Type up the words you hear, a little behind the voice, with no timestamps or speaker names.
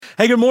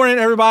Hey, good morning,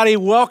 everybody.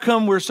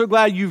 Welcome. We're so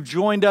glad you've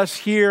joined us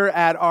here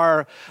at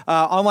our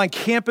online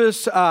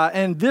campus,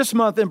 and this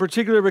month in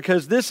particular,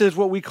 because this is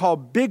what we call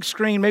Big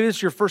Screen. Maybe this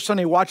is your first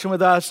Sunday watching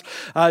with us.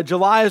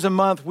 July is a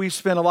month we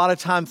spend a lot of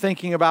time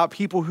thinking about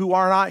people who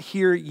are not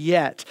here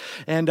yet,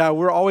 and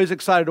we're always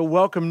excited to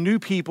welcome new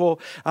people,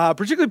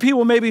 particularly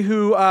people maybe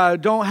who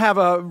don't have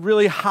a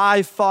really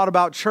high thought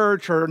about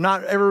church or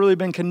not ever really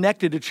been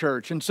connected to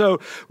church. And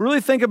so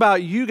really think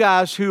about you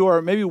guys who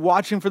are maybe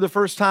watching for the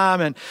first time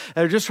and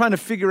are just trying to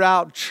figure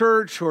out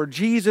church or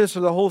Jesus or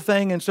the whole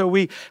thing. And so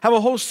we have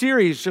a whole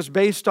series just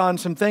based on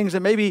some things that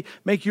maybe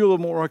make you a little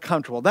more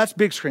comfortable. That's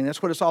Big Screen.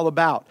 That's what it's all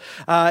about.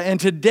 And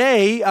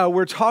today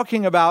we're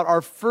talking about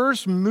our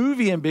first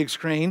movie in Big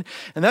Screen.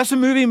 And that's a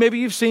movie maybe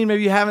you've seen,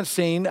 maybe you haven't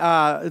seen.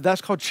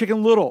 That's called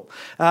Chicken Little.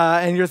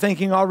 And you're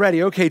thinking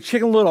already, okay,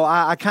 Chicken Little,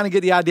 I kind of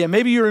get the idea.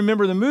 Maybe you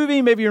remember the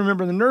movie, maybe you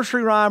remember the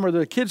nursery rhyme or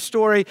the kid's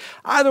story.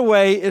 Either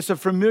way, it's a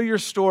familiar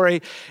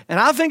story. And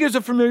I think it's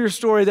a familiar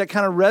story that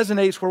kind of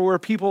resonates where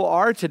people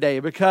are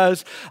today,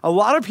 because a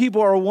lot of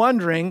people are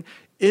wondering,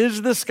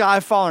 is the sky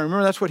falling?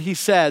 Remember, that's what he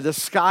said. The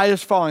sky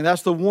is falling.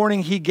 That's the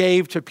warning he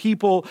gave to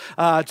people,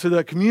 to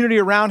the community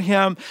around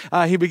him.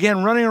 He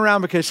began running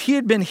around because he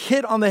had been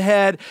hit on the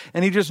head,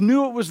 and he just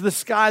knew it was the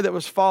sky that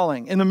was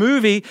falling. In the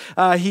movie,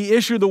 he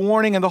issued the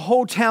warning, and the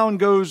whole town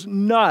goes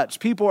nuts.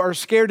 People are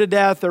scared to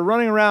death. They're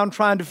running around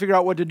trying to figure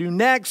out what to do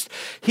next.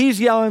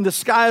 He's yelling, the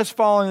sky is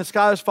falling, the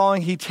sky is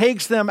falling. He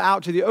takes them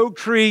out to the oak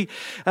tree,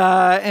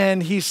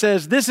 and he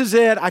says, this is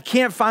it. I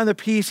can't find the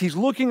piece. He's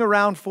looking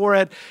around for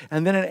it,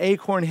 and then an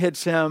acorn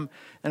hits him.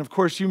 And of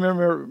course, you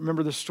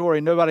remember the story.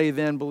 Nobody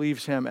then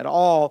believes him at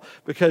all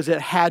because it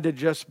had to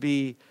just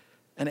be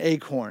an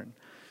acorn.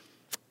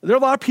 There are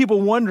a lot of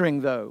people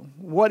wondering, though,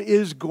 what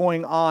is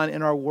going on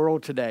in our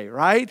world today,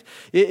 right?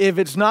 If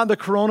it's not the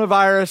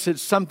coronavirus,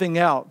 it's something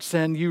else.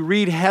 And you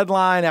read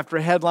headline after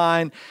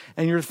headline,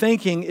 and you're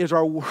thinking, is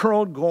our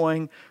world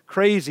going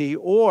crazy?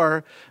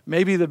 Or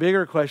maybe the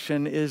bigger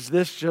question, is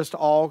this just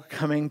all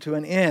coming to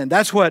an end?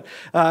 That's what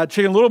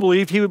Chicken Little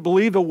believed. He would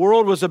believe the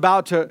world was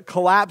about to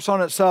collapse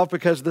on itself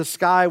because the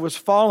sky was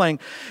falling.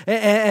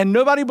 And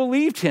nobody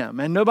believed him,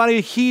 and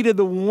nobody heeded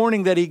the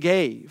warning that he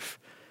gave.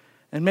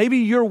 And maybe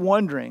you're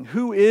wondering,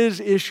 who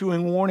is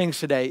issuing warnings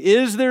today?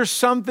 Is there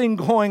something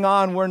going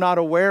on we're not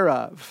aware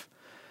of?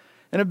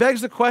 And it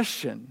begs the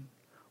question,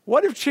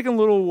 what if Chicken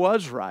Little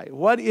was right?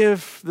 What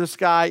if the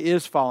sky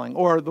is falling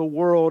or the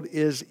world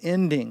is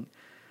ending?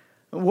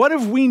 What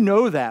if we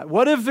know that?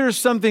 What if there's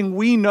something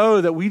we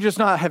know that we just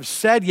not have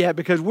said yet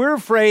because we're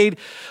afraid,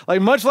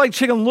 much like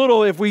Chicken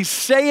Little, if we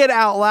say it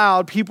out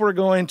loud, people are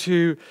going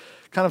to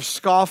kind of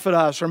scoff at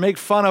us or make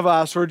fun of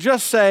us or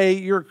just say,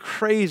 you're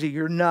crazy,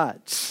 you're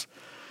nuts.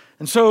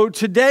 And so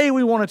today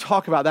we want to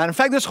talk about that. In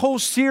fact, this whole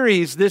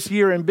series this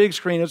year in Big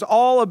Screen is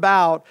all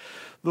about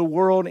the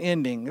world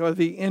ending, or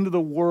the end of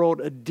the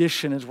world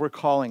edition, as we're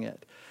calling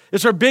it.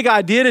 It's our big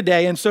idea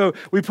today, and so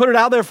we put it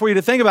out there for you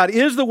to think about.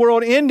 Is the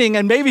world ending?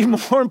 And maybe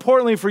more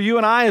importantly for you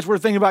and I, as we're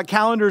thinking about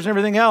calendars and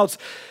everything else,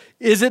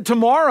 is it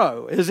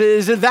tomorrow? Is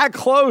it that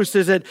close?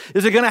 Is it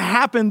going to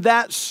happen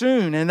that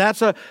soon? And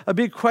that's a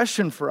big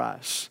question for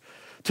us.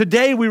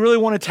 Today, we really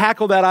want to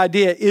tackle that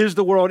idea. Is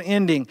the world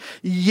ending?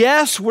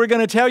 Yes, we're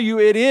going to tell you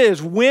it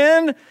is.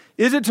 When?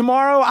 Is it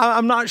tomorrow?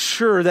 I'm not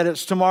sure that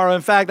it's tomorrow.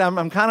 In fact,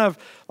 I'm kind of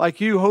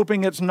like you,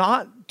 hoping it's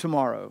not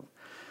tomorrow.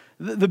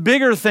 The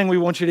bigger thing we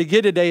want you to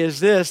get today is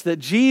this, that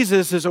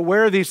Jesus is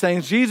aware of these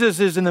things. Jesus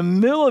is in the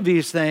middle of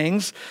these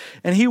things,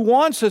 and he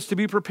wants us to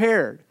be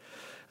prepared.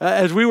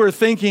 As we were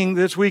thinking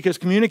this week as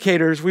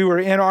communicators, we were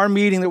in our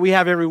meeting that we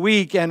have every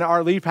week, and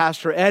our lead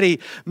pastor, Eddie,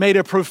 made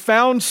a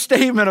profound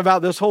statement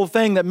about this whole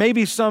thing that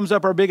maybe sums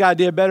up our big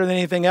idea better than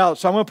anything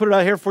else. So I'm going to put it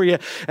out here for you.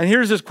 And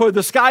here's this quote: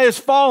 the sky is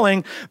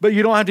falling, but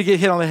you don't have to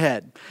get hit on the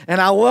head. And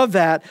I love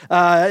that.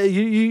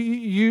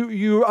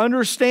 You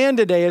understand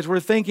today, as we're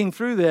thinking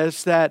through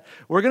this, that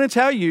we're going to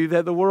tell you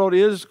that the world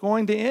is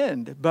going to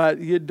end, but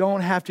you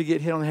don't have to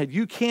get hit on the head.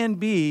 You can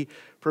be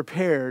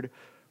prepared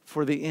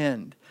for the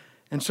end.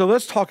 And so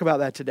let's talk about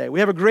that today. We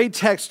have a great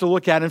text to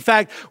look at. In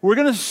fact, we're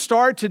going to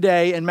start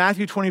today in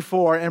Matthew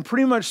 24 and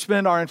pretty much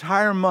spend our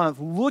entire month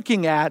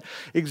looking at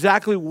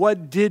exactly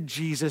what did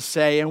Jesus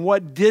say and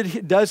what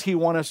does he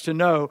want us to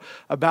know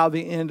about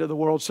the end of the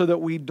world so that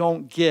we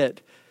don't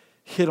get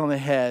hit on the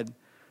head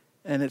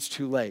and it's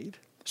too late.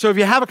 So if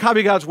you have a copy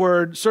of God's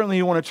Word, certainly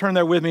you want to turn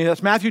there with me.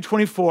 That's Matthew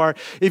 24.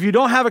 If you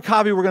don't have a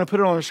copy, we're going to put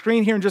it on the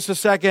screen here in just a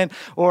second.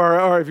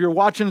 Or if you're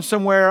watching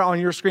somewhere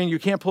on your screen, you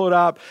can't pull it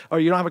up,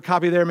 or you don't have a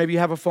copy there, maybe you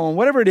have a phone,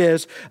 whatever it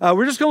is.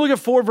 We're just going to look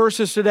at 4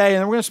 verses today,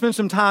 and then we're going to spend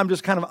some time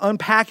just kind of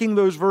unpacking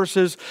those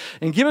verses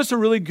and give us a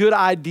really good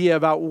idea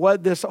about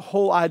what this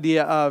whole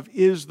idea of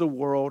is the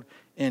world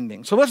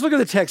ending. So let's look at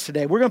the text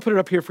today. We're going to put it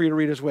up here for you to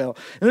read as well.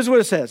 And this is what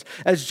it says.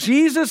 As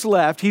Jesus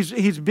left,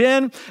 he's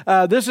been,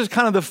 this is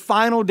kind of the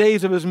final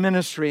days of his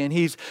ministry, and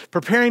he's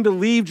preparing to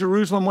leave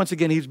Jerusalem once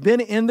again. He's been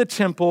in the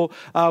temple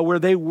where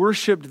they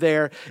worshiped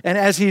there. And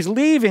as he's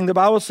leaving, the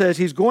Bible says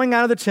he's going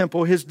out of the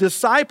temple. His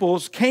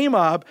disciples came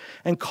up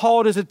and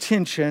called his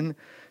attention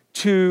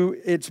to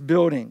its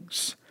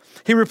buildings.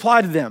 He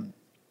replied to them,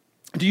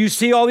 "Do you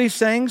see all these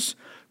things?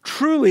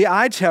 Truly,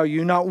 I tell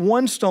you, not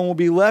one stone will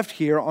be left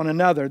here on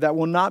another that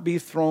will not be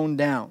thrown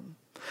down."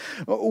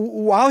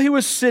 While he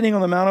was sitting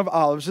on the Mount of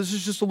Olives, this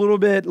is just a little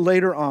bit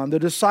later on, the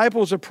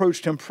disciples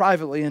approached him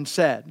privately and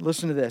said,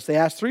 listen to this, they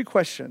asked 3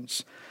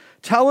 questions.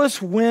 "Tell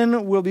us,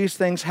 when will these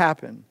things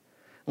happen?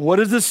 What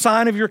is the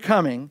sign of your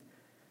coming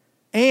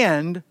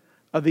and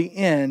of the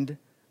end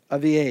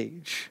of the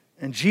age?"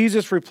 And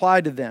Jesus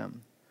replied to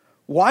them,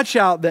 "Watch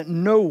out that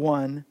no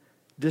one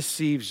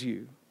deceives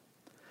you."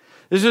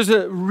 This is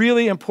a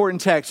really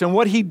important text. And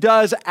what he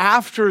does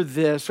after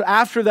this,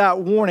 after that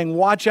warning,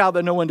 watch out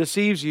that no one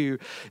deceives you,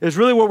 is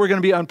really what we're going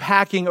to be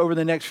unpacking over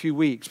the next few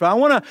weeks. But I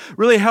want to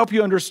really help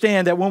you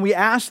understand that when we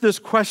ask this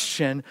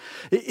question,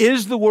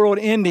 is the world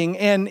ending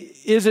and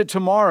is it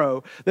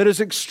tomorrow, that it's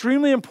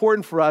extremely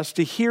important for us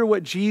to hear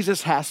what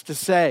Jesus has to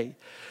say.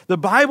 The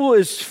Bible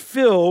is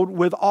filled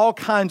with all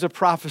kinds of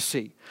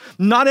prophecy.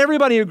 Not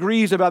everybody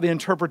agrees about the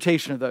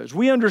interpretation of those.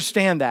 We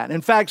understand that. In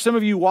fact, some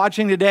of you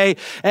watching today,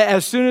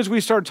 as soon as we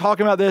start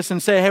talking about this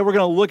and say, hey, we're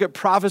going to look at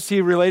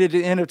prophecy related to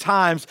the end of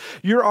times,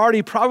 you're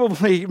already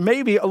probably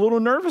maybe a little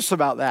nervous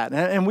about that.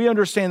 And we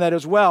understand that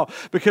as well,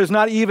 because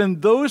not even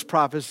those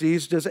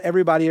prophecies does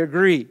everybody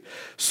agree.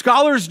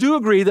 Scholars do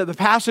agree that the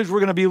passage we're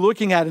going to be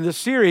looking at in this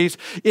series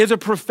is a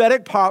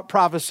prophetic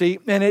prophecy,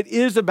 and it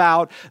is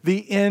about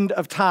the end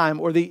of time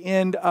or the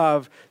end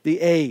of the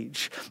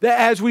age.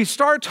 As we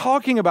start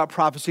talking about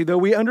prophecy, though,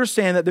 we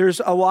understand that there's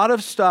a lot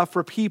of stuff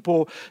for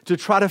people to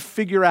try to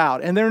figure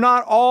out, and they're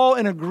not all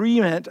in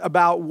agreement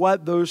about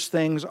what those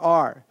things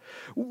are.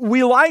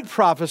 We like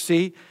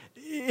prophecy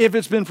if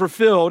it's been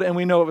fulfilled and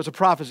we know it was a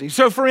prophecy.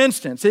 So for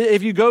instance,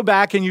 if you go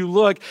back and you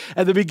look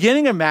at the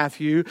beginning of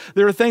Matthew,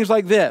 there are things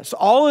like this.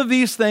 All of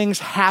these things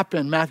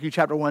happen, Matthew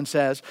chapter 1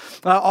 says,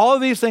 all of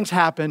these things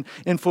happen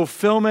in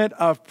fulfillment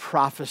of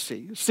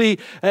prophecy. See,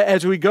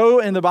 as we go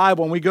in the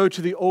Bible and we go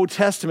to the Old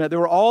Testament, there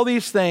were all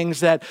these things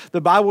that the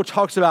Bible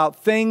talks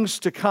about, things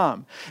to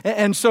come.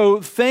 And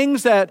so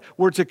things that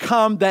were to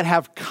come that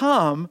have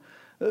come,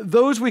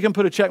 those we can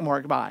put a check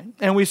mark by.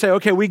 And we say,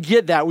 okay, we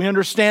get that. We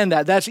understand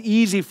that. That's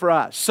easy for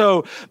us.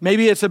 So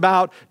maybe it's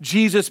about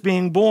Jesus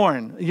being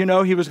born. You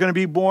know, he was going to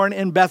be born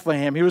in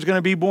Bethlehem. He was going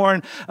to be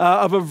born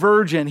of a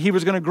virgin. He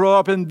was going to grow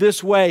up in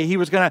this way.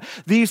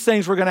 These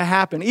things were going to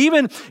happen.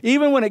 Even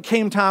when it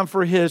came time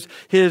for his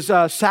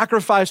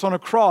sacrifice on a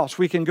cross,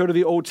 we can go to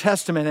the Old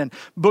Testament and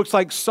books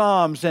like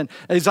Psalms and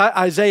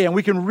Isaiah, and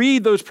we can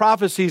read those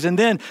prophecies, and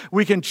then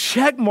we can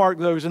check mark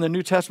those in the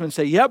New Testament and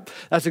say, yep,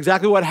 that's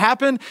exactly what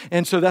happened.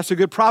 And so that's a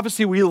good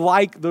prophecy. We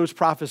like those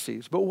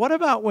prophecies. But what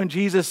about when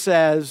Jesus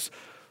says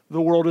the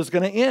world is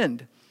going to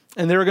end?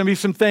 And there are going to be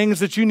some things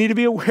that you need to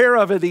be aware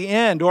of at the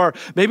end. Or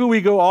maybe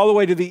we go all the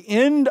way to the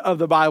end of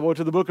the Bible,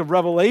 to the book of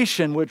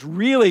Revelation, which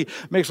really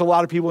makes a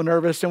lot of people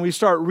nervous. And we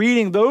start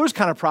reading those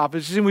kind of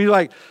prophecies and we're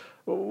like,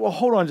 well,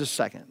 hold on just a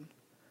second.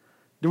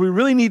 Do we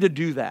really need to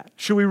do that?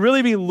 Should we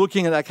really be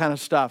looking at that kind of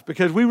stuff?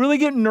 Because we really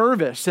get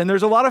nervous, and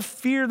there's a lot of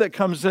fear that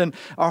comes in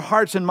our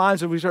hearts and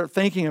minds when we start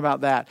thinking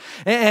about that.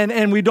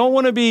 And we don't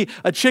want to be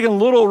a Chicken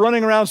Little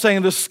running around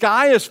saying the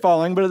sky is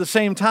falling, but at the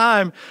same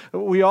time,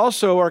 we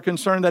also are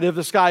concerned that if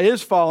the sky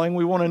is falling,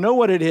 we want to know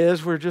what it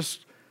is. We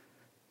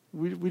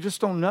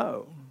just don't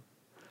know.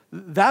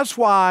 That's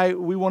why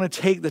we want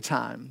to take the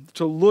time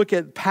to look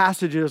at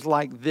passages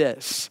like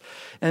this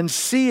and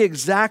see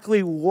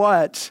exactly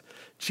what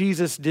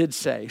Jesus did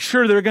say.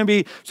 Sure, there are going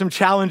to be some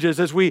challenges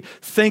as we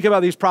think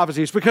about these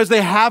prophecies because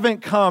they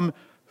haven't come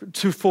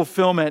to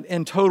fulfillment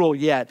in total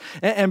yet.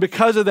 And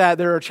because of that,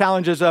 there are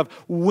challenges of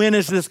when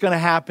is this going to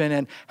happen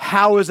and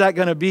how is that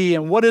going to be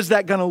and what is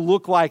that going to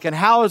look like and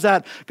how is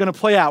that going to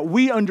play out?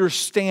 We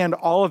understand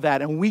all of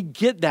that and we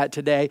get that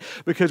today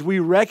because we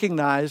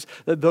recognize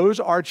that those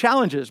are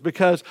challenges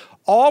because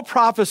all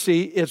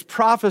prophecy is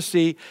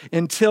prophecy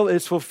until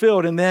it's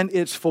fulfilled and then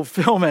it's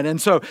fulfillment.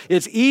 And so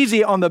it's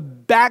easy on the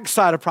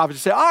backside of prophecy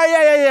to say, oh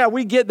yeah,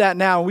 we get that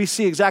now. And we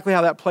see exactly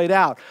how that played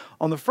out.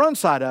 On the front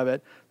side of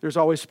it, there's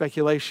always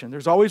speculation.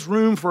 There's always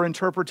room for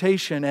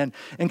interpretation and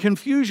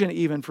confusion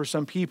even for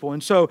some people.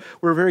 And so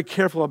we're very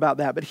careful about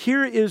that. But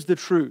here is the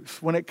truth.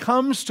 When it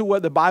comes to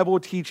what the Bible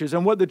teaches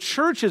and what the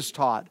church has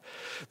taught,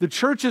 the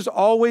church has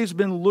always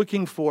been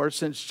looking for,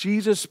 since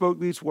Jesus spoke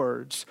these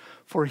words,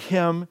 for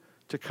him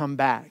to come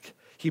back.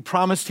 He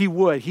promised he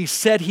would. He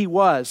said he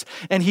was.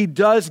 And he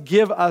does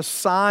give us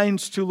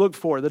signs to look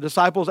for. The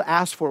disciples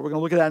asked for it. We're going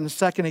to look at that in a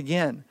second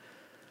again.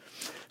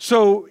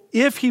 So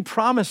if he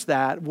promised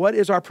that, what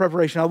is our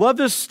preparation? I love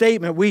this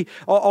statement. We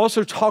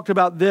also talked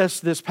about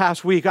this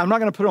past week. I'm not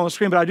going to put it on the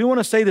screen, but I do want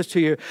to say this to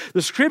you.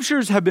 The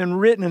scriptures have been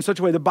written in such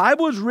a way. The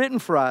Bible is written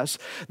for us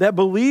that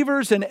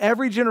believers in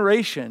every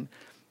generation,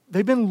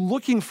 they've been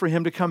looking for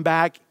him to come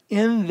back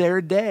in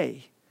their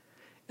day.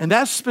 And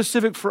that's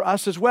specific for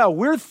us as well.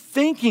 We're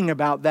thinking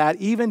about that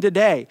even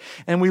today.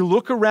 And we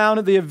look around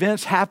at the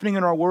events happening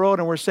in our world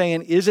and we're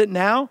saying, is it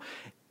now?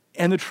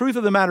 And the truth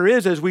of the matter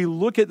is, as we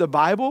look at the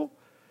Bible,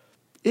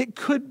 it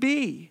could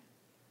be,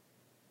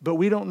 but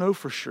we don't know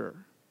for sure.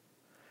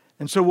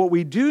 And so what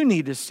we do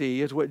need to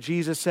see is what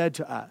Jesus said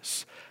to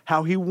us,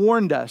 how he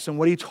warned us and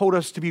what he told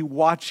us to be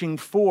watching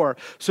for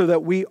so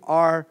that we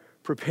are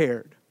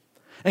prepared.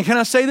 And can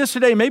I say this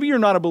today? Maybe you're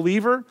not a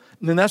believer,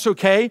 and then that's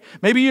okay.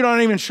 Maybe you're not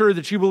even sure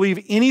that you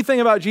believe anything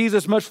about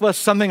Jesus, much less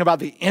something about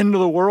the end of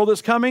the world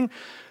that's coming.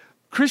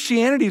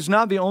 Christianity is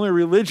not the only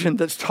religion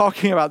that's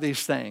talking about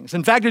these things.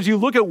 In fact, as you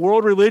look at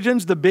world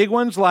religions, the big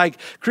ones like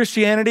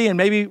Christianity and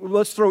maybe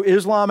let's throw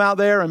Islam out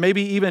there and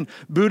maybe even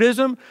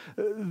Buddhism,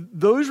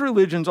 those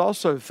religions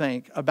also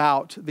think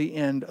about the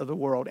end of the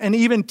world and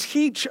even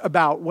teach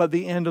about what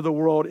the end of the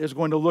world is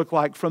going to look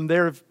like from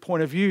their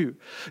point of view.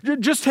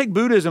 Just take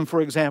Buddhism,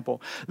 for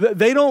example.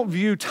 They don't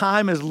view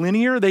time as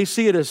linear. They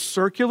see it as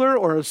circular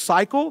or a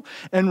cycle.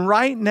 And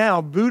right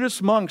now,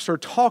 Buddhist monks are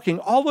talking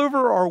all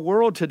over our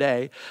world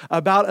today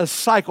about a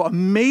cycle, a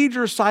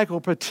major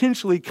cycle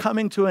potentially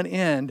coming to an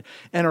end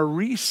and a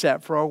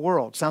reset for our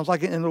world. Sounds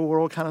like an end of the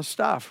world kind of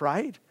stuff,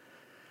 right?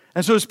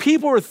 And so as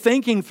people are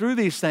thinking through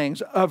these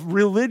things of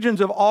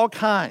religions of all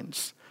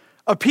kinds,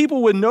 of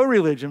people with no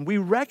religion, we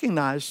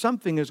recognize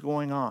something is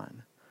going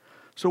on.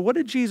 So what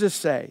did Jesus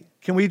say?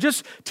 Can we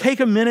just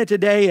take a minute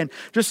today and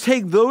just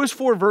take those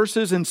 4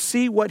 verses and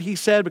see what he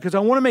said? Because I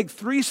want to make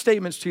 3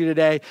 statements to you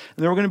today, and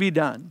then we're going to be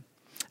done.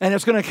 And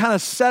it's going to kind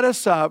of set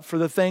us up for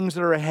the things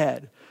that are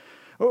ahead.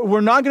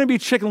 We're not going to be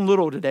Chicken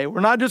Little today. We're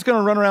not just going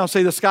to run around and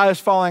say the sky is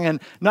falling and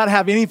not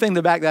have anything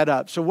to back that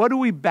up. So what do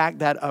we back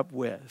that up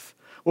with?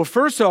 Well,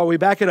 first of all, we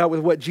back it up with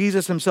what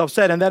Jesus himself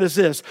said, and that is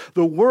this: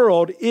 the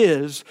world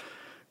is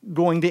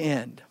going to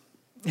end.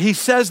 He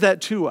says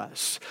that to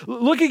us.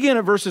 Look again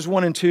at verses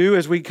 1 and 2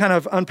 as we kind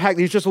of unpack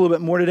these just a little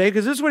bit more today,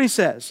 because this is what he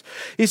says.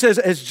 He says,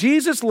 as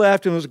Jesus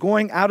left and was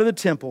going out of the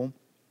temple,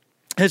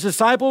 his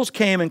disciples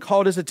came and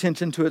called his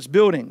attention to its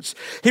buildings.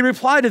 He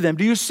replied to them,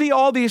 do you see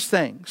all these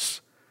things?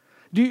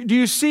 Do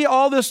you see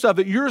all this stuff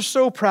that you're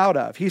so proud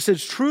of? He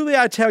says, truly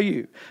I tell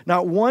you,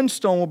 not one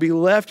stone will be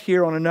left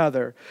here on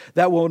another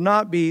that will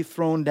not be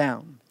thrown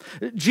down.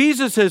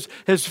 Jesus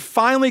has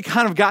finally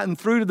kind of gotten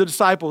through to the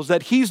disciples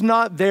that he's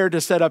not there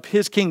to set up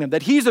his kingdom,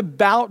 that he's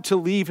about to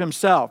leave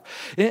himself.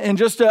 In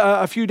just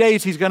a few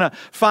days, he's going to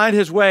find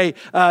his way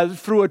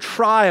through a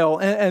trial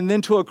and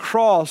then to a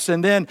cross.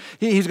 And then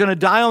he's going to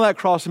die on that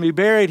cross and be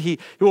buried. He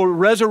will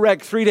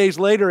resurrect 3 days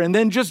later. And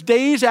then just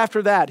days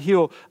after that,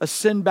 he'll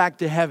ascend back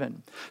to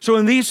heaven. So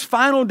in these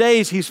final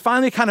days, he's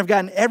finally kind of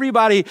gotten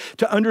everybody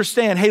to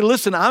understand, hey,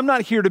 listen, I'm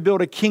not here to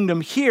build a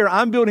kingdom here.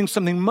 I'm building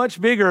something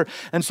much bigger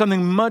and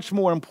something much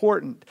more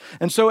important.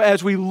 And so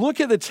as we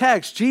look at the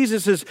text,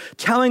 Jesus is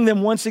telling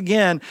them once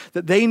again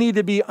that they need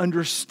to be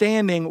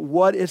understanding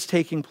what is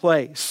taking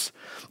place.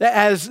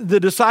 As the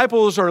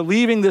disciples are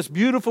leaving this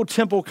beautiful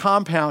temple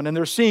compound and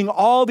they're seeing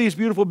all these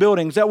beautiful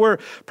buildings that were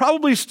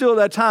probably still at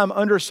that time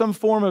under some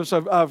form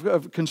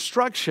of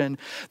construction,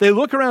 they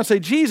look around and say,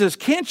 Jesus,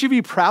 can't you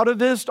be proud of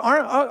this?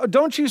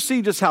 Don't you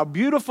see just how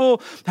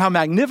beautiful, how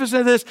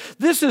magnificent it is?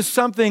 This is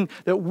something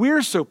that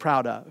we're so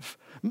proud of.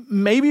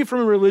 Maybe from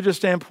a religious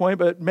standpoint,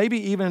 but maybe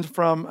even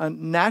from a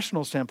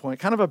national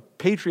standpoint, kind of a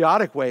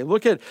patriotic way.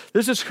 Look at,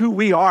 this is who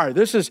we are.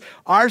 This is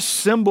our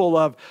symbol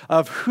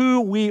of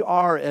who we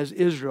are as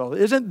Israel.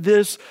 Isn't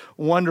this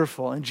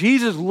wonderful? And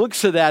Jesus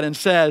looks at that and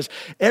says,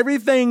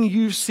 everything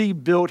you see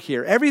built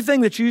here, everything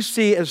that you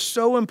see is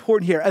so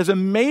important here, as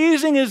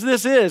amazing as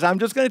this is, I'm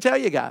just going to tell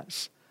you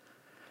guys,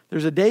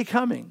 there's a day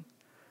coming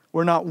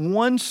where not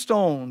one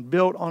stone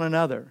built on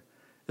another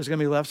is going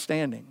to be left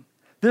standing.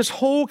 This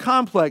whole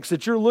complex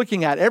that you're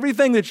looking at,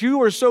 everything that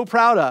you are so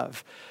proud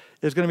of,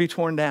 is going to be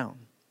torn down.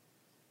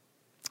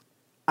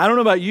 I don't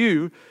know about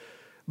you,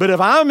 but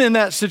if I'm in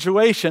that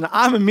situation,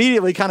 I'm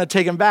immediately kind of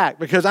taken back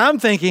because I'm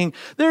thinking,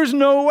 there's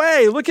no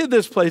way. Look at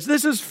this place.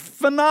 This is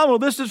phenomenal.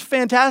 This is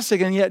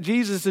fantastic. And yet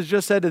Jesus has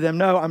just said to them,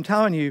 no, I'm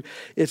telling you,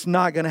 it's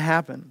not going to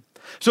happen.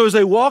 So as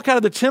they walk out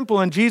of the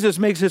temple and Jesus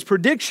makes his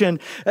prediction,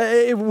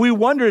 we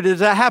wondered, does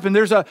that happen?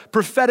 There's a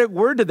prophetic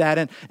word to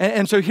that.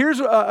 And so here's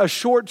a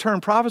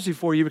short-term prophecy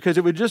for you because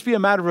it would just be a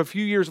matter of a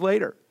few years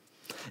later.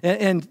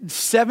 In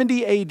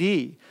 70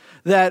 AD,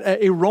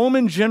 that a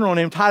Roman general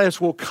named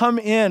Titus will come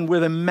in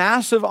with a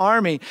massive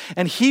army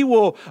and he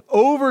will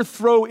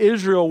overthrow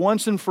Israel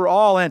once and for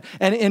all. And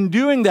in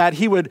doing that,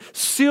 he would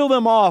seal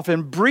them off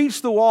and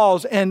breach the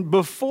walls. And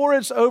before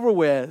it's over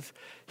with,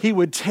 he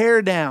would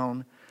tear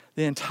down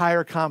the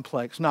entire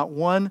complex, not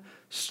one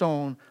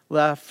stone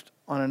left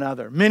on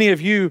another. Many of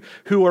you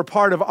who are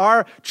part of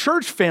our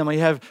church family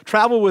have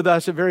traveled with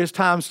us at various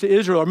times to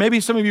Israel, or maybe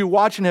some of you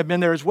watching have been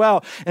there as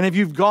well. And if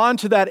you've gone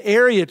to that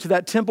area, to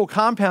that temple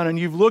compound, and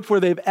you've looked where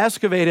they've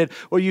excavated,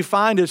 what you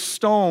find is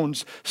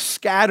stones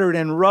scattered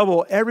and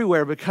rubble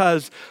everywhere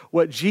because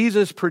what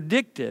Jesus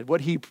predicted,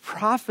 what he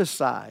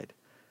prophesied,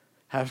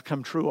 has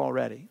come true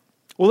already.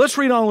 Well, let's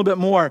read on a little bit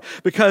more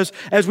because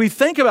as we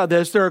think about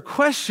this, there are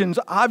questions,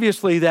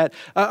 obviously, that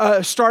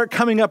start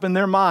coming up in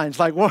their minds.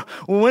 Like, well,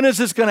 when is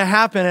this going to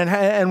happen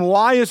and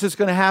why is this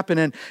going to happen?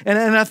 And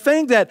I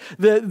think that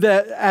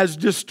as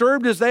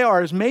disturbed as they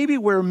are is maybe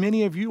where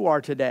many of you are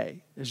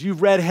today as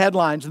you've read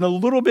headlines and the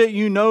little bit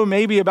you know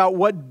maybe about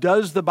what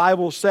does the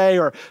Bible say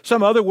or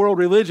some other world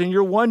religion,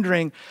 you're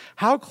wondering,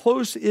 how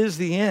close is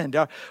the end?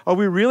 Are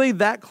we really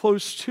that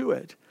close to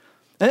it?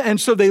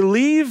 And so they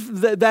leave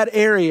that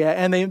area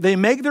and they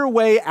make their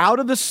way out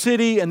of the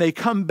city and they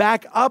come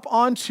back up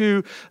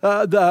onto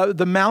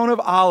the Mount of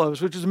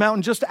Olives, which is a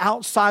mountain just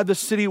outside the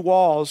city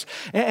walls.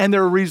 And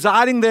they're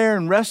residing there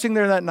and resting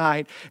there that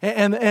night.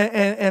 And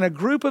a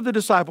group of the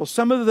disciples,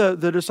 some of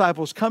the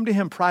disciples come to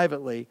him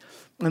privately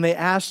and they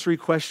ask 3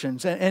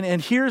 questions.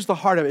 And here's the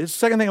heart of it. It's the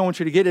second thing I want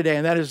you to get today,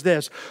 and that is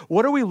this.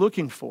 What are we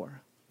looking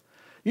for?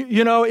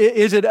 You know,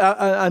 is it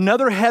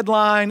another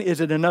headline?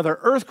 Is it another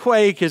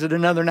earthquake? Is it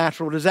another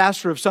natural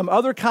disaster of some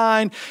other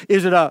kind?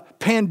 Is it a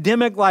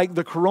pandemic like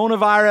the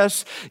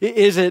coronavirus?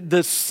 Is it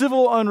the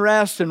civil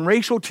unrest and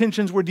racial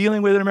tensions we're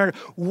dealing with in America?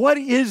 What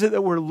is it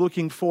that we're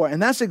looking for?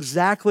 And that's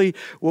exactly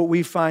what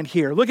we find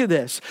here. Look at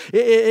this.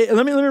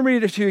 Let me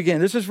read it to you again.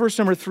 This is verse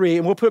number 3,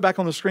 and we'll put it back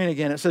on the screen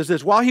again. It says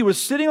this: while he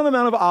was sitting on the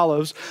Mount of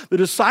Olives, the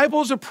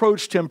disciples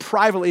approached him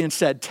privately and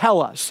said,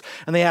 "Tell us."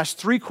 And they asked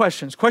 3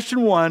 questions.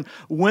 Question 1,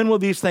 when will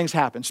these things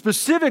happen?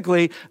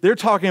 Specifically, they're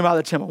talking about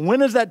the temple.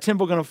 When is that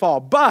temple going to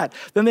fall? But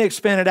then they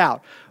expand it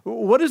out.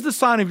 What is the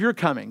sign of your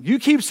coming? You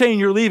keep saying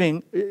you're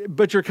leaving,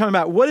 but you're coming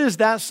back. What is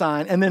that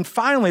sign? And then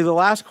finally, the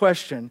last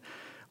question,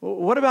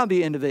 what about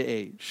the end of the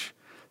age?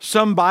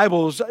 Some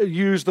Bibles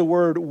use the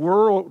word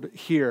world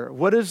here.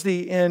 What is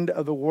the end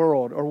of the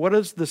world? Or what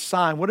is the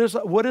sign? What is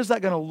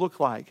that going to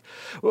look like?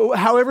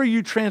 However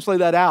you translate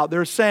that out,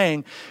 they're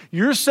saying,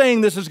 you're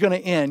saying this is going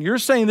to end. You're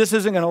saying this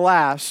isn't going to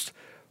last.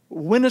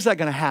 When is that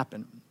going to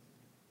happen?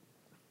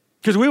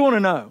 Because we want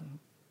to know.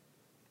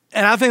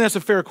 And I think that's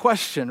a fair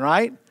question,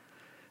 right?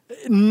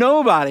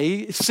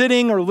 Nobody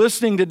sitting or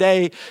listening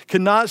today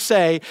cannot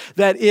say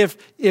that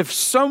if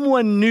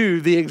someone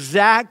knew the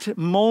exact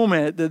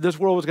moment that this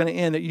world was going to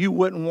end, that you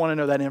wouldn't want to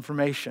know that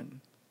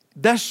information.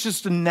 That's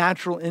just a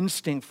natural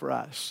instinct for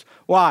us.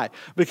 Why?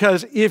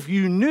 Because if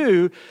you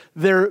knew,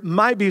 there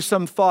might be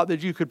some thought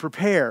that you could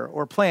prepare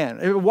or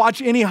plan.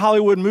 Watch any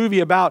Hollywood movie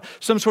about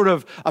some sort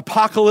of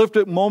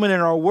apocalyptic moment in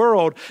our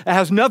world. It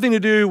has nothing to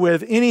do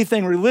with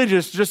anything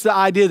religious, just the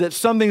idea that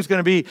something's going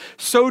to be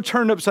so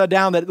turned upside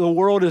down that the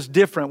world is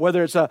different,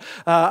 whether it's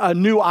a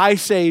new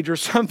ice age or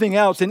something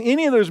else. In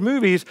any of those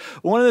movies,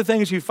 one of the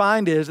things you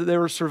find is that they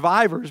were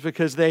survivors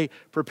because they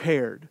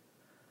prepared.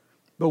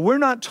 But we're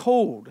not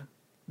told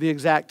the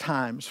exact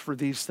times for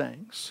these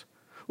things.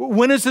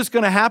 When is this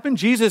going to happen?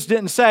 Jesus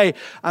didn't say,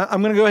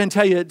 I'm going to go ahead and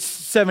tell you it's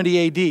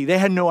 70 AD. They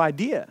had no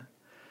idea.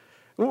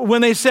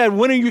 When they said,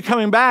 when are you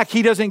coming back?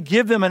 He doesn't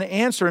give them an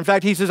answer. In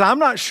fact, he says, I'm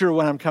not sure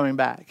when I'm coming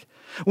back.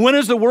 When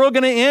is the world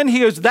going to end? He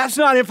goes, that's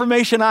not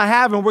information I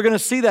have, and we're going to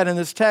see that in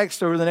this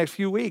text over the next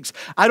few weeks.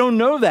 I don't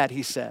know that,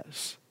 he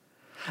says.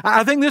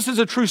 I think this is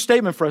a true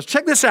statement for us.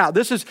 Check this out.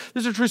 This is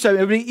a true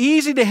statement. It would be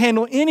easy to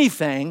handle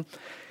anything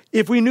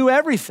if we knew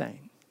everything.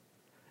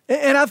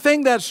 And I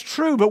think that's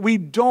true, but we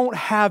don't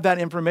have that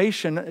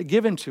information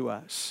given to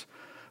us.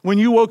 When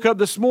you woke up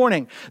this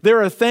morning, there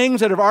are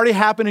things that have already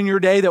happened in your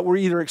day that were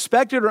either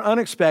expected or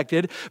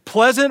unexpected,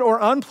 pleasant or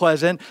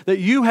unpleasant, that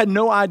you had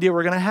no idea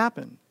were going to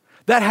happen.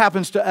 That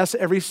happens to us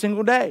every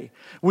single day.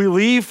 We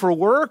leave for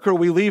work or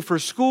we leave for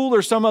school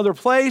or some other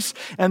place,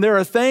 and there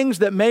are things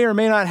that may or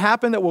may not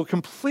happen that will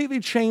completely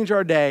change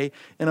our day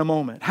in a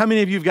moment. How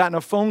many of you have gotten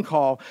a phone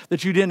call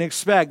that you didn't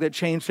expect that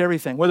changed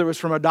everything, whether it was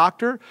from a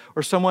doctor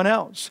or someone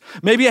else?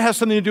 Maybe it has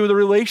something to do with the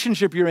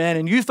relationship you're in,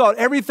 and you thought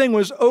everything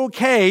was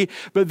okay,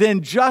 but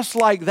then just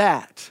like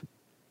that,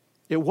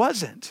 it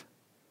wasn't.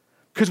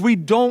 Because we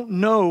don't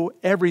know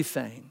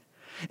everything.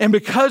 And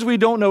because we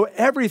don't know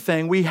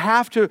everything, we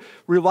have to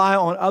rely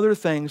on other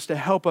things to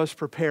help us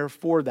prepare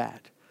for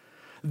that.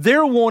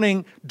 They're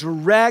wanting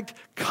direct,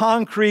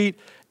 concrete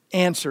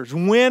answers.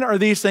 When are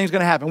these things going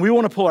to happen? We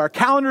want to pull our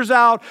calendars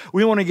out.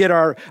 We want to get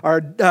our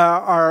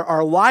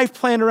life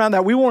planned around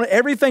that. We want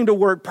everything to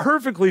work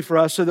perfectly for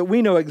us so that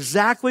we know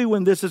exactly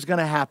when this is going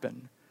to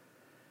happen.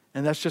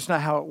 And that's just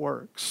not how it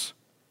works.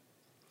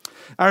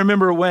 I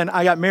remember when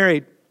I got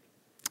married,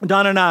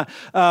 Donna and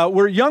I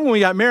were young when we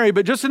got married,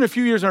 but just in a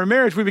few years in our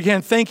marriage, we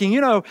began thinking,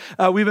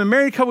 we've been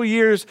married a couple of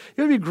years.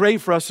 It would be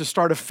great for us to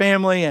start a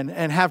family and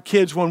have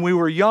kids when we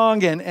were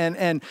young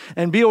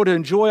and be able to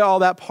enjoy all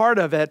that part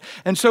of it.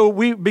 And so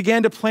we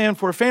began to plan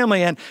for a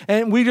family,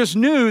 and we just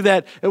knew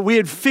that we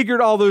had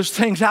figured all those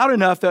things out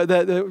enough that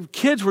the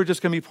kids were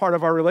just going to be part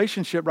of our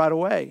relationship right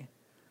away.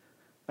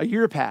 A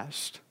year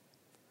passed,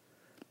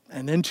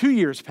 and then 2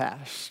 years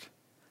passed,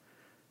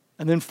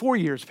 and then 4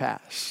 years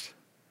passed.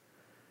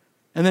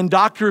 And then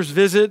doctor's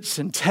visits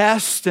and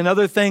tests and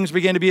other things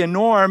began to be a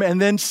norm.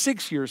 And then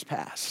 6 years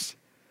passed.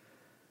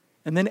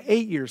 And then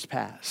 8 years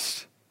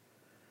passed.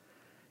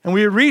 And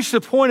we had reached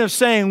the point of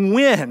saying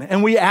when.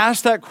 And we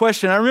asked that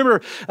question. I remember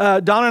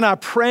Donna and I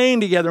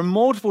praying together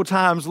multiple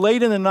times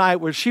late in the night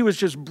where she was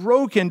just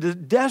broken,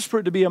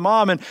 desperate to be a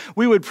mom. And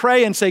we would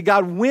pray and say,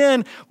 God,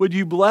 when would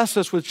you bless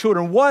us with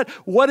children?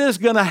 What is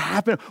going to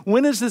happen?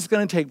 When is this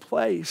going to take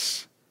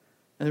place?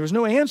 And there was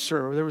no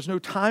answer, or there was no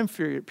time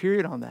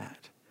period on that.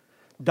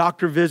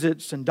 doctor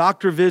visits and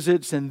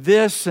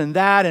this and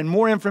that and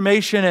more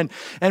information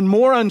and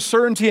more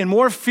uncertainty and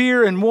more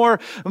fear and more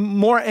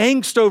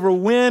angst over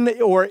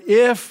when or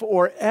if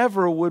or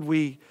ever would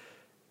we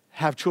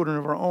have children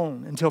of our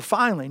own, until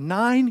finally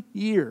 9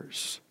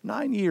 years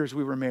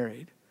we were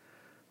married.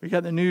 We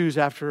got the news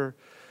after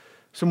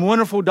some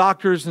wonderful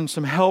doctors and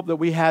some help that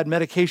we had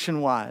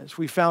medication-wise.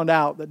 We found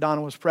out that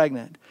Donna was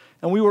pregnant,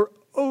 and we were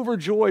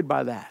overjoyed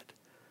by that.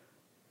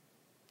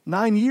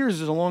 9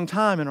 years is a long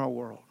time in our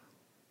world.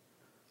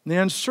 And the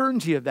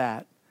uncertainty of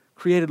that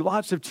created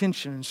lots of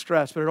tension and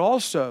stress, but it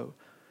also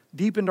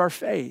deepened our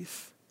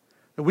faith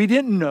that we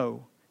didn't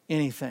know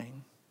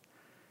anything.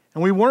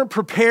 And we weren't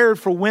prepared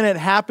for when it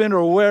happened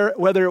or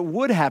whether it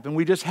would happen.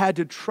 We just had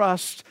to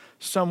trust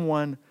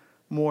someone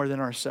more than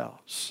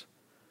ourselves.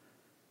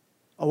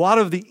 A lot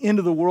of the end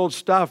of the world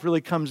stuff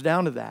really comes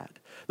down to that.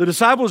 The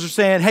disciples are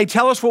saying, hey,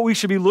 tell us what we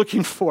should be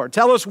looking for.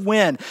 Tell us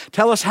when.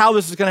 Tell us how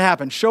this is going to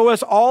happen. Show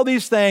us all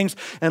these things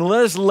and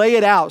let us lay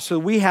it out so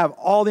we have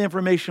all the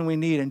information we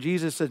need. And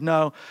Jesus says,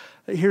 no,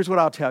 here's what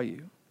I'll tell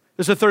you.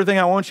 This is the third thing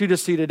I want you to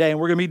see today, and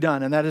we're going to be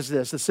done, and that is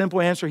this. The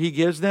simple answer he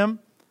gives them,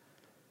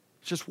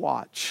 just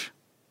watch.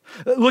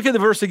 Look at the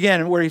verse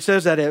again where he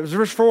says that. It was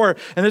verse 4,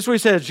 and this is what he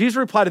says. Jesus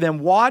replied to them,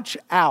 watch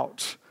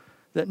out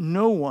that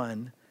no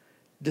one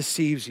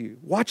deceives you.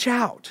 Watch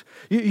out.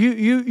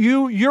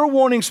 You're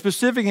wanting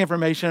specific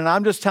information, and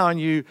I'm just telling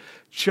you,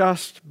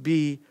 just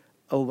be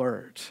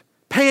alert.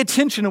 Pay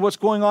attention to what's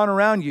going on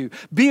around you.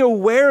 Be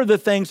aware of the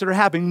things that are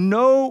happening.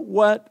 Know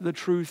what the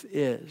truth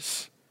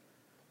is.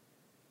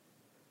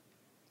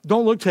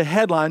 Don't look to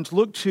headlines.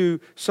 Look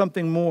to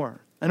something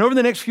more. And over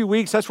the next few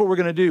weeks, that's what we're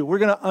going to do. We're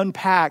going to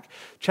unpack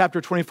chapter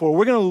 24.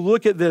 We're going to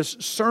look at this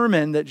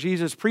sermon that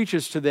Jesus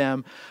preaches to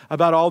them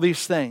about all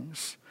these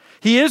things.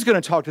 He is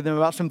going to talk to them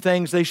about some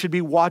things they should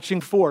be watching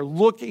for,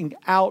 looking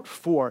out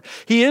for.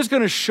 He is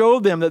going to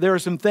show them that there are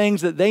some things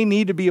that they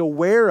need to be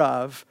aware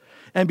of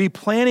and be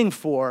planning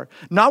for,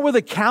 not with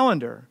a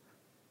calendar,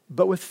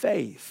 but with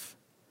faith.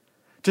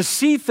 To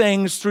see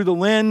things through the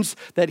lens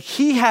that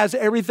he has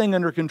everything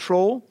under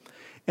control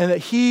and that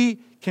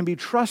he can be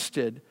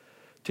trusted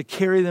to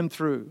carry them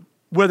through.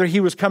 Whether he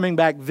was coming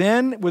back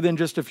then within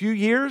just a few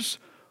years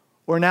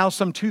or now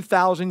some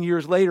 2,000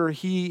 years later,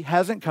 he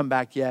hasn't come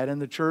back yet and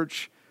the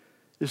church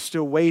is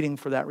still waiting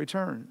for that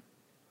return.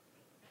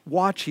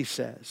 Watch, he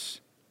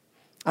says.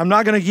 I'm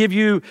not going to give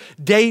you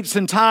dates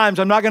and times.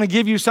 I'm not going to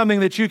give you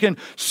something that you can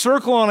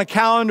circle on a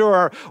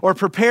calendar or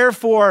prepare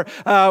for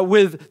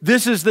with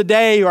this is the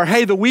day or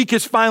hey, the week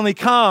has finally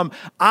come.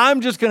 I'm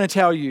just going to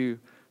tell you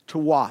to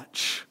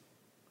watch.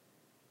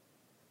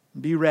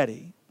 Be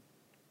ready.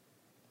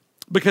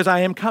 Because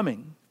I am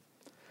coming.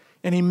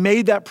 And he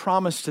made that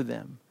promise to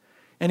them.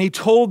 And he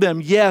told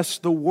them, yes,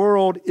 the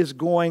world is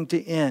going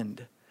to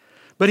end.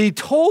 But he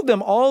told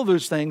them all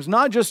those things,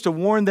 not just to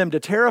warn them, to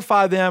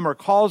terrify them, or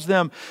cause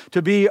them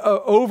to be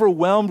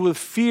overwhelmed with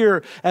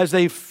fear as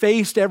they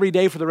faced every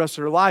day for the rest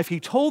of their life. He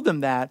told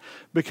them that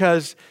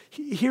because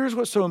here's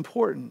what's so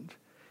important.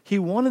 He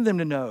wanted them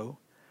to know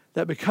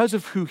that because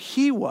of who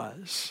he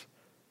was,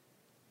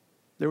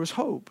 there was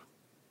hope.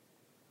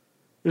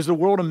 Is the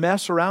world a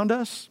mess around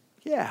us?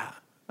 Yeah.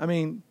 I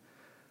mean,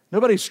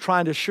 nobody's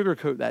trying to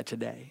sugarcoat that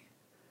today.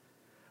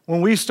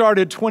 When we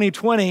started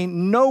 2020,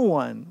 no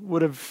one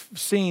would have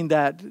seen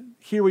that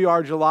here we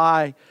are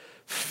July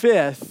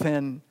 5th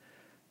and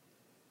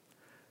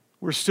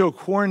we're still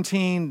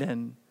quarantined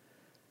and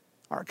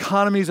our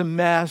economy's a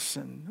mess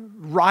and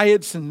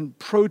riots and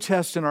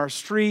protests in our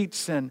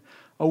streets and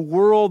a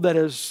world that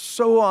is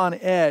so on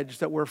edge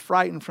that we're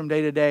frightened from day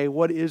to day.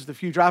 What is the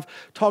future? I've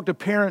talked to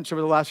parents over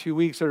the last few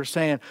weeks that are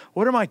saying,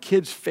 what are my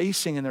kids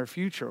facing in their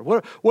future?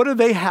 What do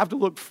they have to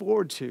look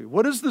forward to?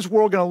 What is this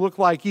world going to look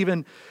like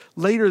even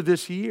later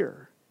this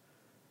year?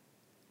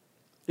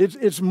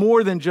 It's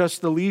more than just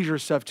the leisure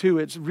stuff too.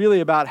 It's really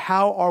about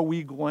how are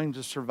we going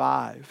to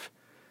survive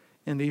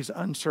in these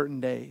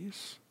uncertain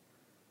days?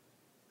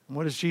 And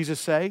what does Jesus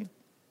say?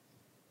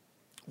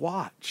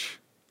 Watch.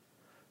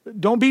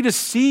 Don't be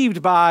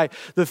deceived by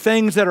the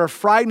things that are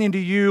frightening to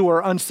you or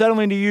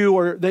unsettling to you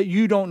or that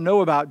you don't know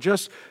about.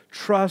 Just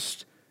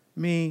trust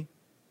me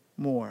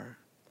more.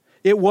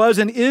 It was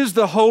and is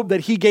the hope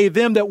that he gave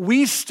them that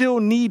we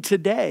still need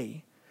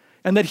today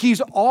and that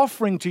he's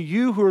offering to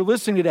you who are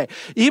listening today.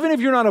 Even if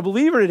you're not a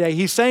believer today,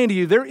 he's saying to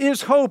you, there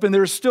is hope and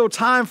there's still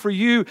time for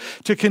you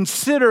to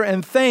consider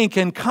and think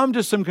and come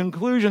to some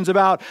conclusions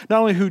about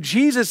not only who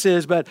Jesus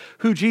is, but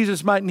who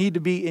Jesus might need to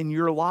be in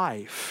your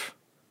life,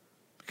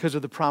 because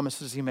of the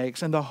promises he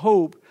makes and the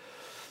hope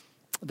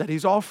that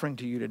he's offering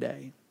to you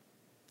today.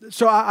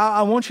 So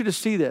I want you to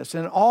see this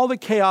and all the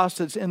chaos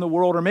that's in the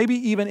world, or maybe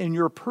even in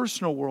your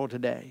personal world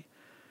today.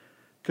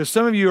 Because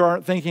some of you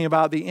aren't thinking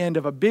about the end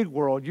of a big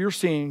world. You're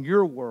seeing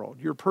your world,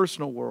 your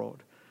personal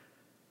world,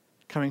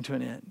 coming to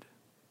an end.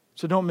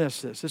 So don't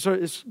miss this.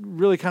 It's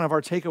really kind of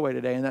our takeaway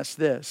today, and that's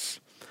this.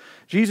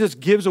 Jesus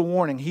gives a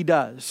warning. He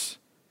does.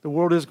 The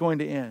world is going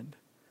to end.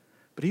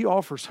 But he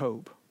offers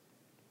hope.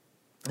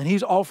 And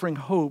he's offering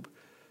hope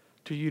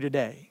to you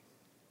today.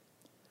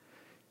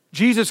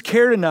 Jesus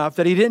cared enough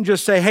that he didn't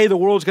just say, hey, the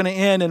world's going to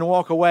end and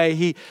walk away.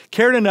 He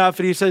cared enough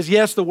that he says,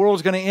 yes, the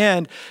world's going to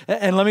end.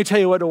 And let me tell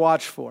you what to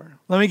watch for.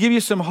 Let me give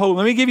you some hope.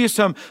 Let me give you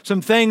some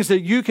things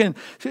that you can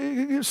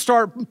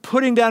start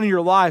putting down in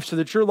your life so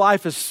that your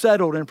life is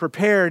settled and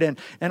prepared and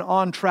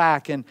on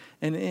track and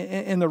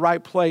in the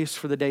right place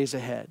for the days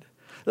ahead.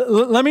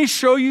 Let me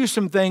show you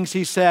some things,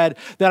 he said,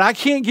 that I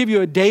can't give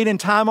you a date and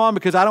time on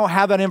because I don't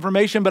have that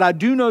information, but I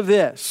do know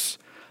this.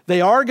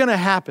 They are going to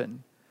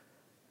happen.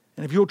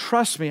 And if you'll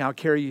trust me, I'll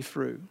carry you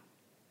through.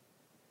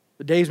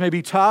 The days may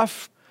be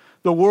tough.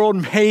 The world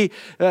may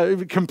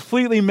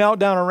completely melt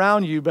down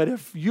around you, but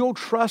if you'll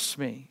trust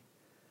me,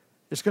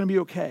 it's going to be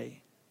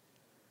okay.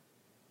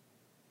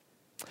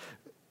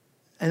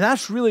 And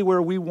that's really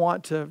where we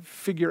want to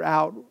figure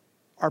out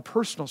our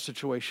personal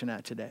situation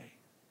at today.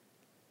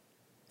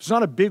 It's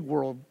not a big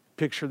world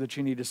picture that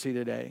you need to see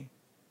today.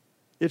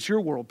 It's your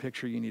world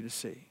picture you need to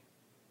see.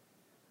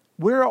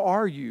 Where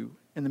are you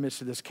in the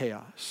midst of this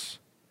chaos?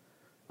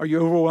 Are you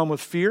overwhelmed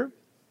with fear?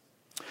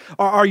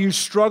 Are you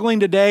struggling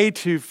today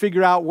to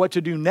figure out what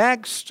to do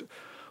next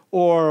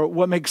or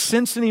what makes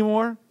sense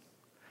anymore?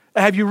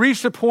 Have you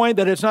reached a point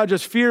that it's not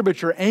just fear,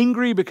 but you're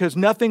angry because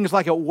nothing's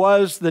like it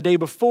was the day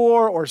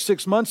before or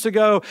 6 months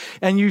ago,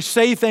 and you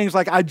say things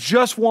like, I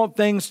just want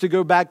things to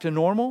go back to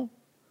normal,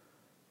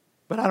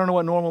 but I don't know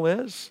what normal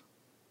is?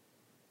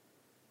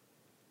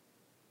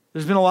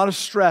 There's been a lot of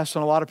stress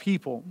on a lot of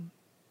people.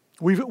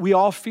 We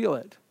all feel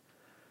it.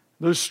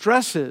 Those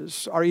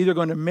stresses are either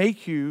going to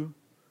make you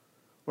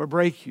or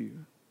break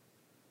you.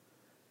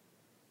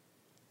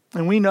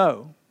 And we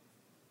know,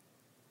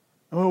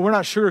 and we're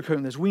not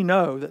sugarcoating this, we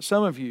know that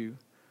some of you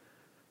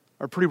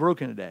are pretty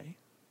broken today.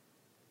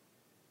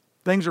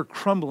 Things are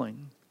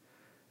crumbling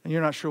and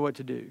you're not sure what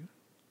to do.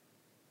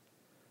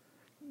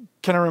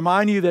 Can I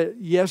remind you that,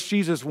 yes,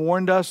 Jesus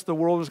warned us the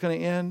world was going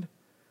to end,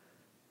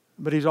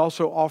 but he's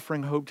also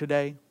offering hope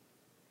today.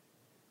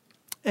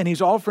 And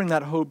he's offering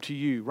that hope to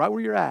you right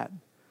where you're at.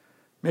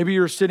 Maybe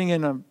you're sitting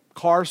in a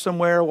car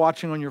somewhere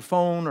watching on your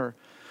phone, or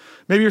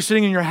maybe you're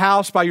sitting in your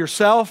house by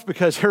yourself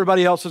because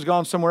everybody else has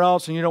gone somewhere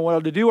else and you don't know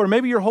what to do. Or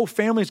maybe your whole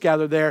family's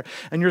gathered there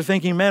and you're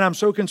thinking, man, I'm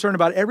so concerned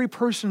about every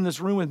person in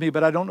this room with me,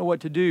 but I don't know what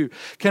to do.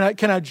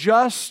 Can I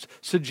just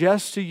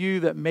suggest to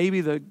you that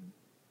maybe the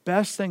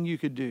best thing you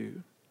could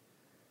do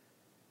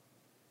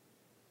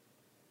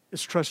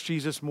is trust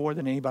Jesus more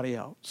than anybody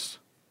else.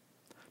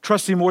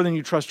 Trust him more than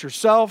you trust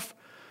yourself.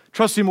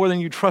 Trust him more than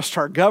you trust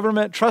our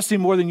government. Trust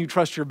him more than you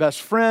trust your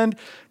best friend.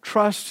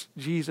 Trust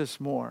Jesus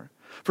more.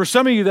 For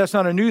some of you, that's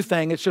not a new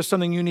thing. It's just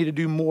something you need to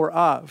do more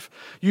of.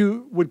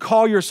 You would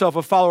call yourself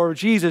a follower of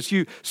Jesus.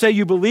 You say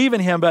you believe in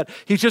him, but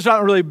he's just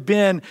not really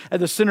been at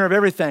the center of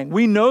everything.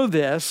 We know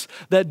this,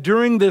 that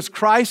during this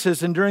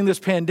crisis and during this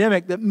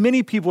pandemic, that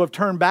many people have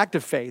turned back to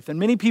faith and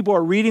many people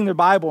are reading their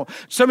Bible.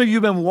 Some of you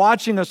have been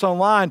watching us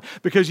online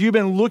because you've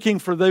been looking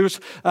for those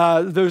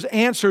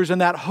answers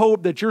and that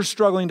hope that you're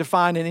struggling to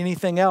find in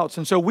anything else.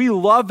 And so we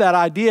love that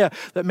idea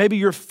that maybe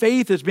your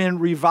faith has been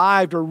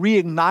revived or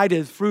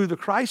reignited through the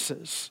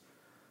crisis.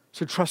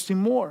 So trust him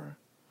more.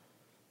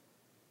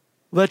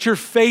 Let your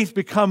faith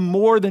become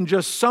more than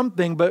just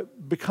something,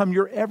 but become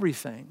your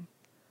everything.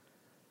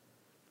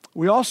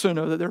 We also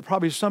know that there are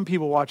probably some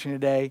people watching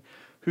today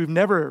who've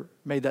never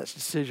made that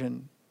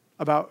decision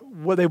about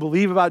what they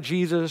believe about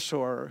Jesus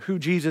or who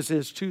Jesus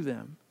is to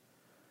them.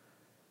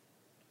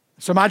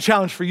 So my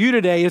challenge for you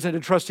today isn't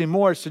to trust him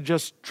more, it's to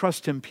just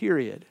trust him,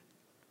 period.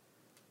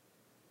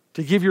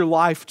 To give your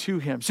life to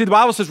him. See, the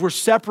Bible says we're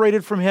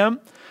separated from him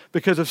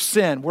because of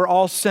sin. We're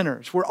all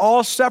sinners. We're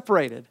all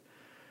separated.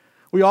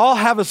 We all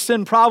have a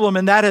sin problem,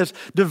 and that has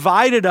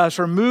divided us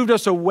or moved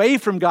us away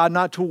from God,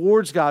 not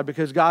towards God,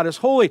 because God is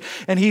holy.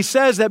 And he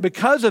says that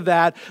because of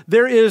that,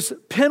 there is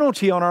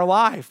penalty on our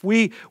life.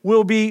 We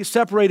will be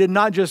separated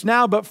not just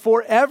now, but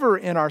forever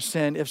in our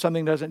sin if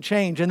something doesn't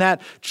change. And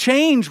that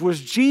change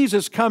was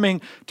Jesus coming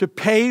to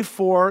pay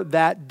for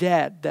that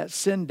debt, that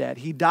sin debt.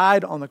 He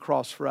died on the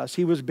cross for us.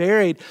 He was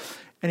buried,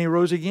 and he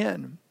rose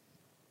again.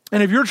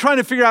 And if you're trying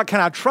to figure out,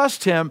 can I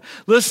trust him?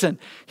 Listen,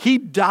 he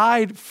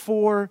died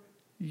for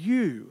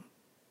you.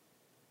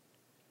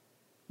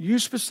 You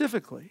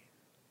specifically.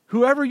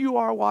 Whoever you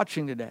are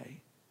watching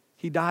today,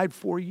 he died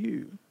for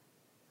you.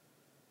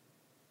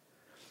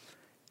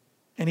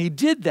 And he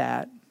did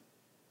that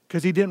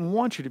because he didn't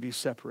want you to be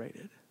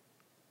separated.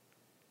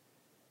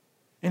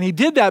 And he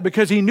did that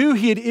because he knew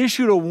he had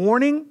issued a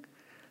warning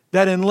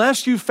that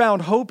unless you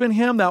found hope in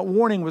him, that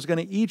warning was going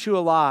to eat you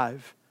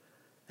alive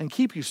and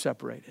keep you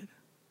separated.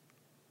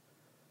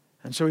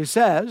 And so he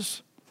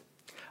says,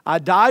 I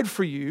died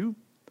for you.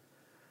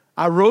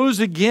 I rose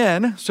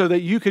again so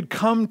that you could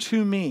come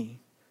to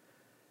me.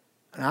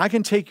 And I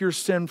can take your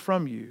sin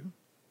from you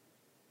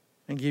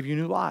and give you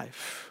new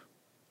life.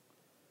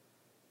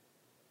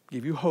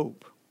 Give you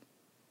hope.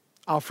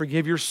 I'll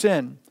forgive your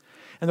sin.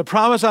 And the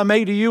promise I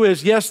make to you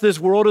is, yes, this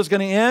world is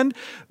going to end,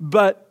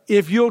 but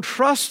if you'll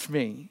trust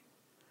me,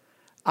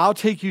 I'll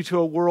take you to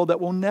a world that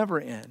will never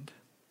end,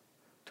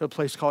 to a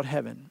place called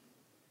heaven.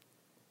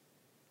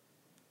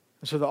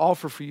 And so the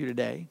offer for you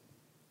today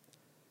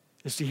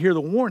is to hear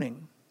the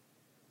warning,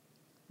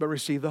 but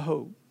receive the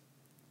hope.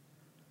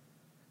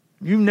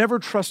 You've never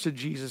trusted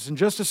Jesus. In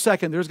just a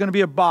second, there's going to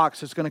be a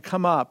box that's going to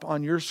come up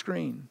on your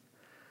screen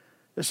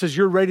that says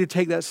you're ready to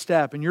take that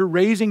step, and you're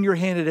raising your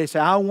hand today, say,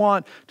 I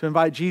want to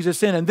invite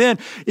Jesus in. And then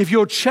if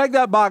you'll check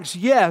that box,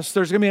 yes,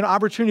 there's going to be an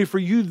opportunity for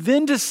you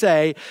then to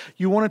say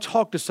you want to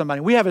talk to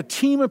somebody. We have a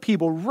team of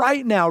people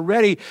right now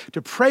ready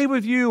to pray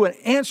with you and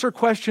answer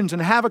questions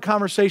and have a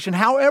conversation,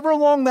 however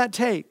long that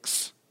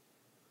takes.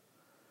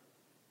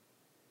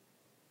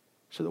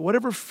 So that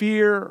whatever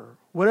fear, or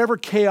whatever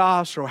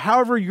chaos, or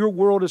however your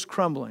world is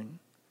crumbling,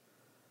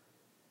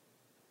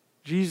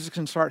 Jesus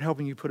can start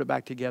helping you put it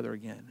back together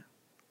again.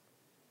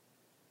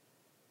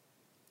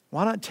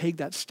 Why not take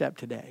that step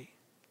today?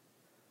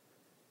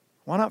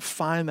 Why not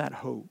find that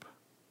hope?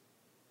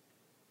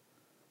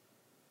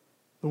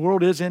 The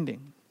world is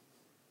ending.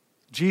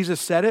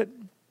 Jesus said it.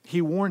 He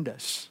warned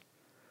us.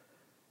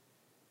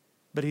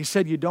 But he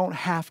said you don't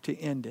have to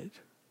end it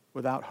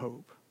without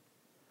hope.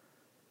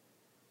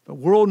 The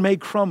world may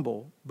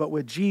crumble, but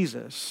with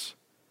Jesus,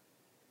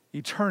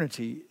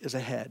 eternity is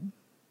ahead.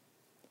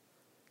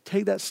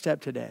 Take that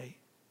step today.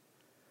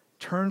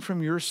 Turn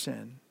from your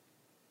sin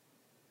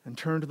and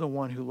turn to the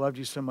one who loved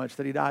you so much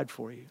that he died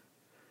for you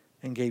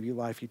and gave you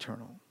life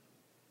eternal.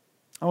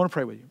 I want to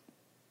pray with you.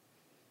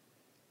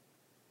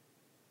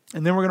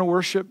 And then we're going to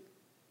worship,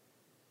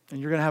 and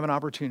you're going to have an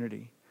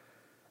opportunity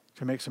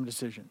to make some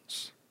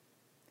decisions.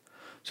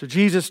 So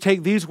Jesus,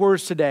 take these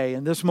words today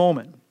in this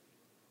moment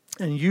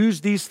and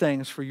use these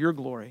things for your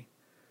glory.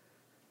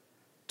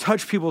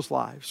 Touch people's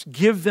lives.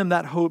 Give them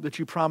that hope that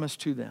you promised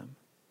to them.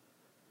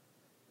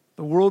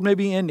 The world may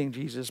be ending,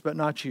 Jesus, but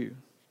not you.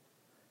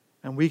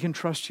 And we can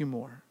trust you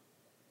more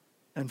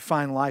and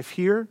find life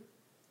here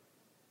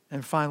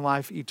and find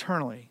life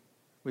eternally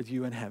with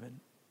you in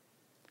heaven.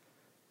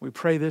 We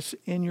pray this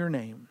in your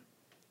name.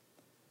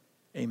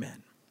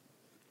 Amen.